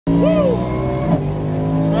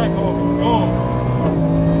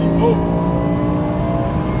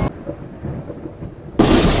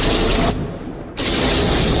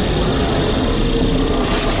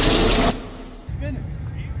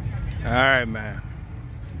All right, man.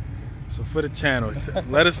 So for the channel,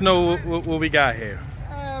 let us know what we got here.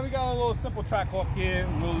 We got a little simple Trackhawk here,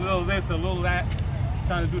 a little this, a little that.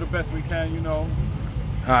 Trying to do the best we can, you know.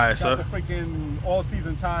 All right, so the freaking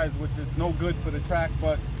all-season tires, which is no good for the track,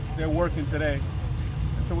 but they're working today.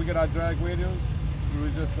 Until we get our drag radios, we're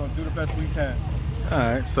just gonna do the best we can. All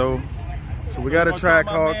right, so we got a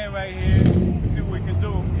Trackhawk. Man right here, see what we can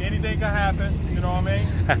do. Anything can happen, you know what I mean?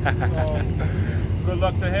 So, good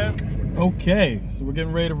luck to him. Okay, so we're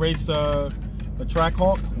getting ready to race a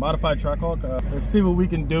Trackhawk, modified Trackhawk. Let's see what we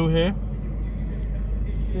can do here.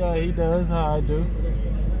 See how he does, how I do.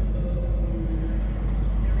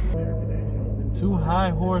 2 high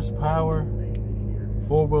horsepower,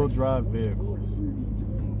 4-wheel drive vehicles.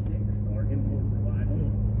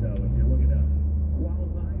 So if you're looking to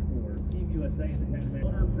qualify for Team USA in the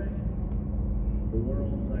the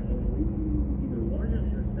world's, I believe, either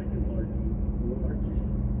largest or second largest.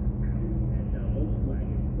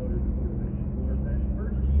 Volkswagen Motors Motorfest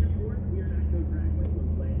first year for it here at Nitto Dragway was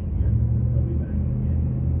last year. They'll be back again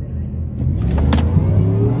today.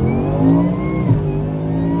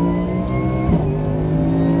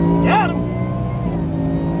 Got him!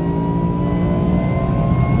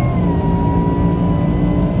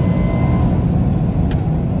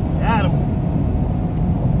 Got him!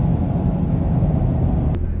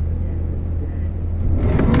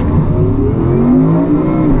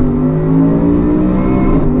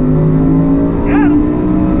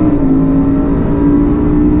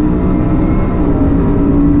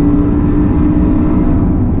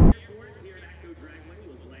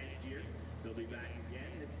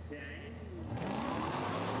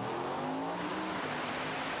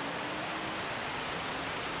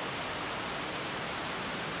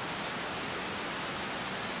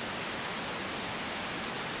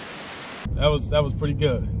 That was pretty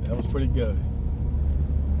good. That was pretty good.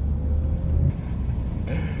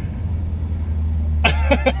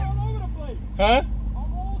 Huh?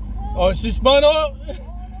 Oh, she spun off?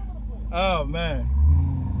 Oh man.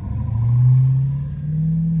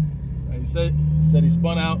 He said he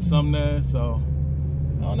spun out some there, so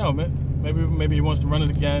I don't know, man. Maybe he wants to run it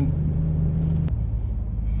again.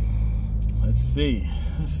 Let's see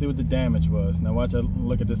what the damage was. Now watch I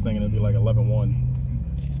look at this thing and it'll be like 11.1.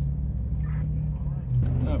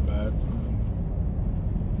 Not bad.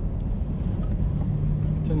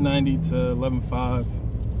 1090 to 11.5.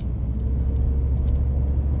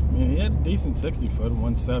 I mean, he had a decent 60 foot,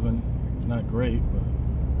 1.7. Not great, but.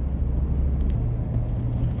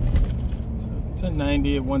 So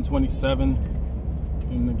 1090 at 127.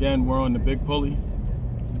 And again, we're on the big pulley.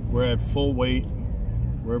 We're at full weight.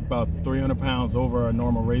 We're about 300 pounds over our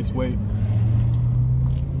normal race weight.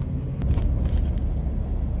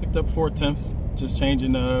 Picked up 4/10. Just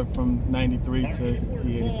changing from 93 to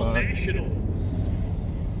E85.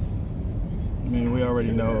 I mean, we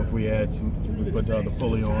already know if we add some, we put the other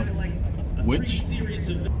pulley on, which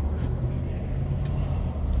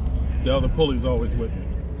the other pulley's always with me.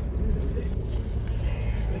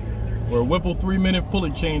 We're a Whipple 3-minute pulley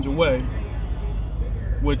change away,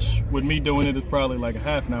 which with me doing it is probably like a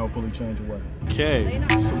half an hour pulley change away. Okay,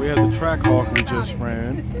 so we have the Trackhawk we just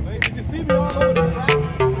ran. You can see me all over the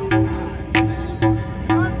track.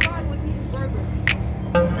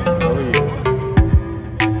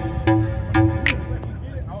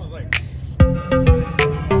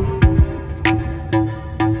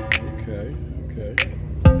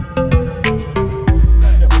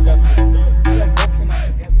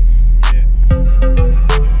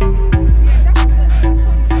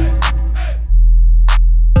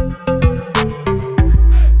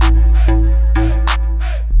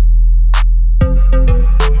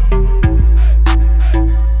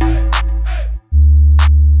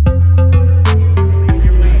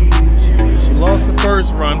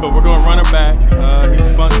 But we're gonna run it back. He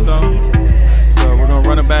spun some, so we're gonna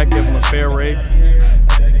run it back, give him a fair race,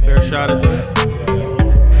 fair shot at this.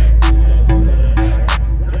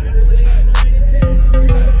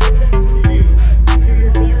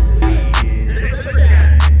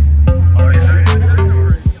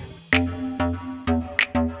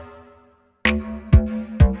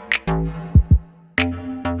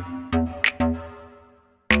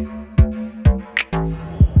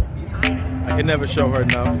 I can never show her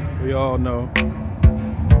enough. We all know.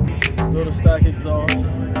 Still the stock exhaust.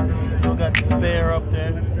 Still got the spare up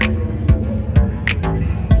there.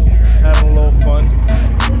 Having a little fun.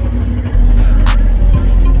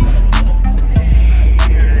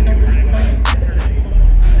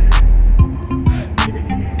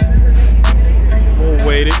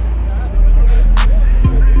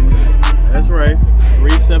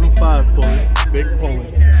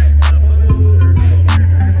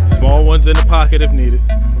 one's in the pocket if needed.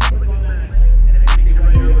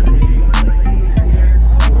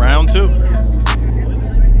 Round 2.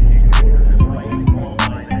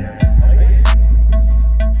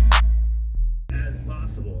 As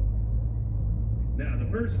possible. Now, the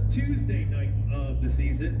first Tuesday night of the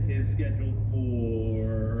season is scheduled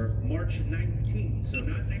for March 19th. So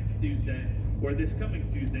not next Tuesday, or this coming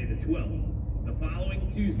Tuesday, the 12th. The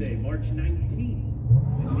following Tuesday, March 19th,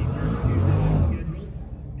 is the first Tuesday night scheduled.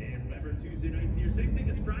 And remember, Tuesday nights here, same thing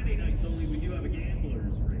as Friday nights, only we do have a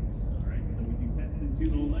gambler's race. All right, so we do test and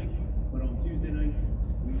tune only, but on Tuesday nights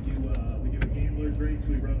we do a gambler's race.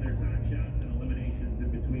 We run their time shots and eliminations in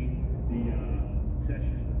between the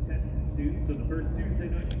sessions of test and tune. So the first Tuesday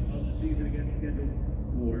night of the season again scheduled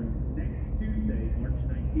for next Tuesday, March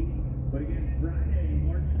 19th. But again, Friday,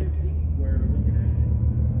 March 15th, we're looking at.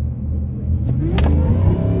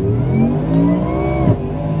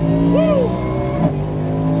 Woo!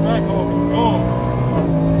 Trackhawk is gone.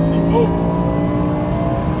 She moved.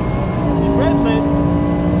 He red lit.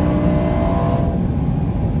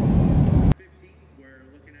 15, we're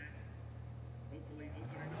looking at hopefully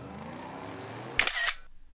opening up.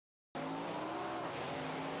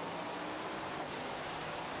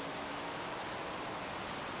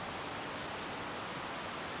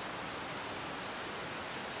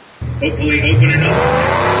 Hopefully opening up.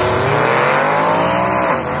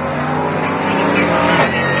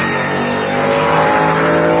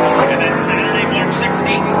 And then Saturday, March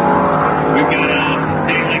 16th, we've got a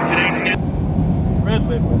day like today scheduled. Red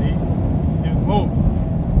lit, but she was moving.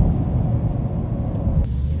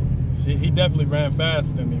 He definitely ran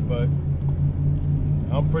faster than me, but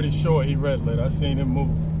I'm pretty sure he red lit. I seen him move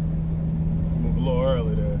a little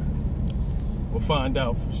early there. We'll find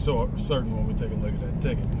out for certain when we take a look at that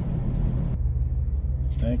ticket.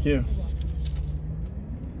 Thank you.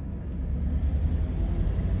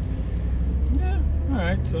 Yeah, all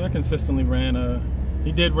right. So I consistently ran.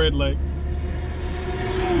 He did red light.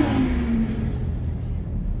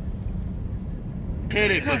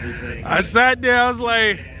 Hit it. I sat there. I was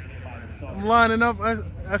like, I'm lining up.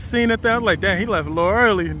 I seen it there. I was like, damn, he left a little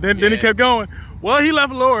early. Then he kept going. Well, he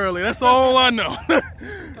left a little early. That's all I know.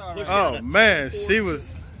 Oh man, she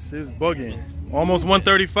was boogieing. Almost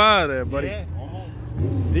 135 there, buddy. Yeah, almost.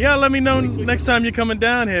 You gotta let me know next time you're coming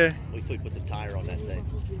down here. Wait till he puts a tire on that thing.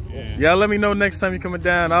 Yeah, let me know next time you're coming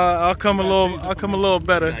down. I'll come a little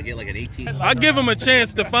better. I get like an 18. I'll give him a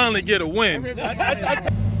chance to finally get a win.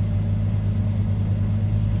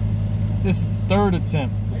 This third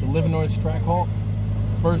attempt at the Livernios Trackhawk.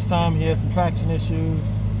 First time he had some traction issues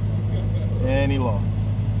and he lost.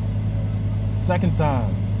 Second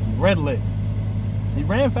time, he red lit. He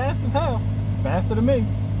ran fast as hell, faster than me,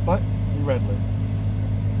 but he red lit.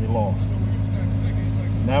 He lost.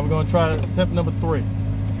 Now we're gonna try attempt number 3.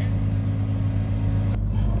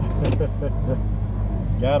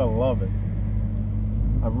 Gotta love it.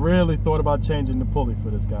 I really thought about changing the pulley for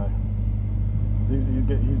this guy.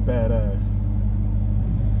 He's badass.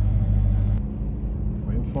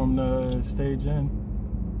 Waiting for him to stage in.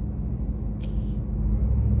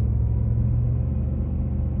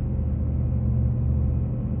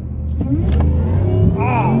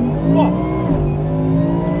 Ah, fuck!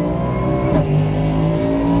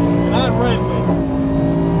 Not red lit.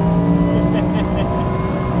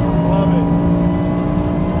 Love it.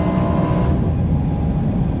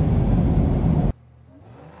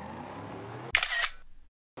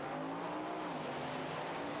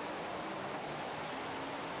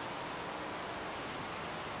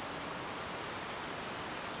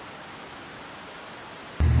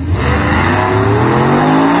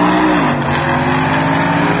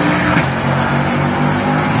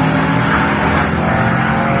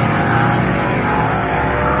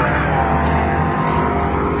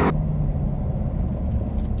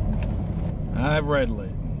 Red lit.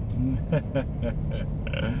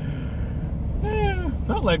 Yeah,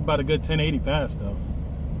 felt like about a good 1080 pass though.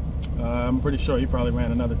 I'm pretty sure he probably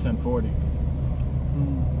ran another 1040.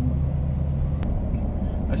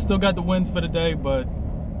 I still got the wins for the day, but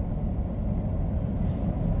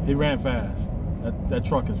he ran fast. That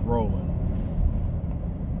truck is rolling.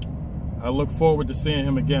 I look forward to seeing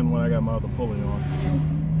him again when I got my other pulley on.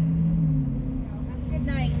 Have a good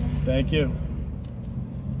night. Thank you.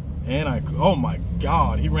 And oh my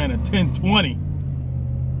God, he ran a 1020.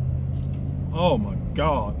 Oh my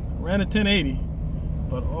God, ran a 1080.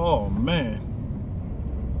 But oh man,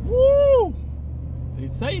 woo! They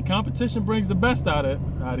say competition brings the best out of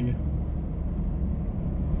you.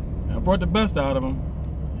 I brought the best out of him.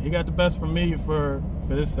 He got the best from me for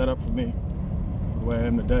this setup for me, the way I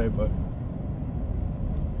am today. But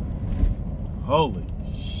holy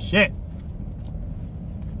shit.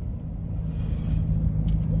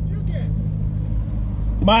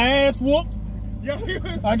 My ass whooped. Yo, he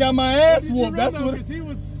was, I got my ass what whooped. That's run what. up? 'Cause he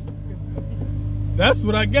was. That's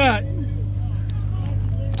what I got.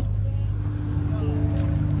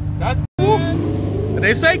 That.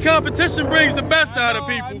 They say competition brings the best out of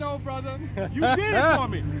I people. know, brother. You did it for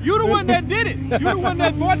me. You the one that did it. You the one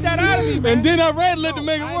that bought that out of me, man. And then I red lit to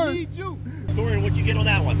make it I worse. need you. Dorian, what'd you get on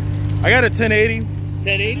that one? I got a 1080,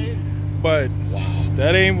 1080? but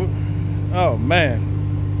that ain't. Oh man.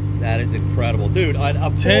 That is incredible. Dude, a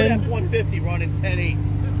Ford 10 F-150 running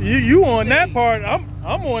 10.8. You on that part? I'm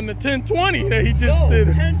on the 1020 that he just did.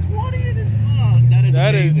 1020 it is. That is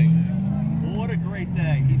amazing. What a great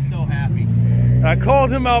day. He's so happy. I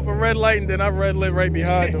called him out for red light, and then I red lit right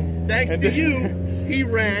behind him. Thanks to you, he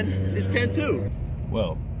ran his 10.2.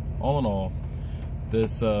 Well, all in all,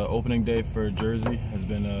 this opening day for Jersey has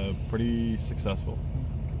been pretty successful.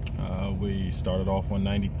 We started off on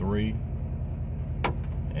 93,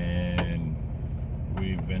 and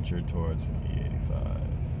we ventured towards an E85.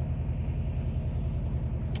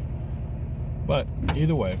 But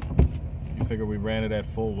either way, you figure we ran it at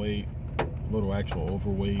full weight, a little actual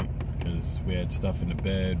overweight, because we had stuff in the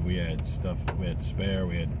bed, we had stuff, we had to spare,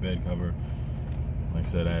 we had the bed cover. Like I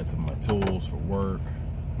said, I had some of my tools for work.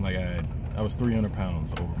 Like I was 300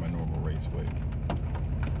 pounds over my normal race weight.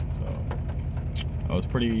 So I was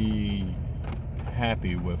pretty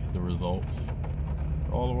happy with the results.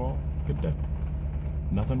 All in all, good day.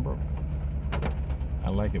 Nothing broke. I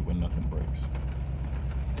like it when nothing breaks.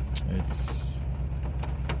 It's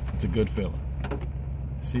a good feeling.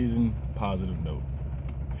 Season, positive note.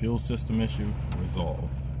 Fuel system issue resolved.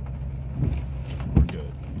 We're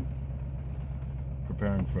good.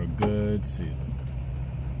 Preparing for a good season.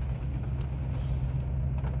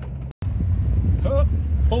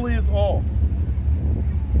 Pulley is off.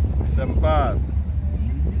 7.5.